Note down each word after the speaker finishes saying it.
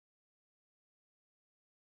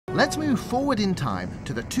Let's move forward in time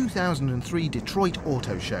to the 2003 Detroit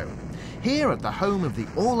Auto Show. Here at the home of the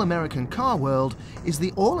all-American car world is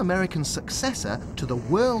the all-American successor to the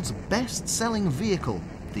world's best-selling vehicle,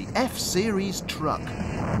 the F-Series truck.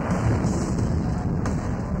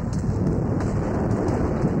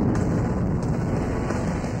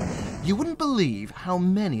 You wouldn't believe how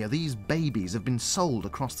many of these babies have been sold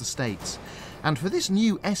across the States. And for this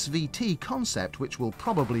new SVT concept, which will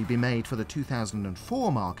probably be made for the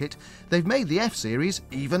 2004 market, they've made the F-Series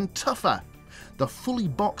even tougher. The fully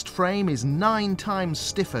boxed frame is 9 times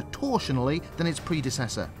stiffer torsionally than its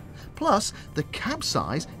predecessor. Plus, the cab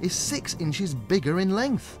size is 6 inches bigger in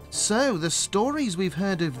length. So, the stories we've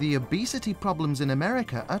heard of the obesity problems in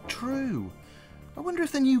America are true. I wonder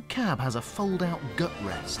if the new cab has a fold-out gut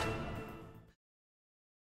rest.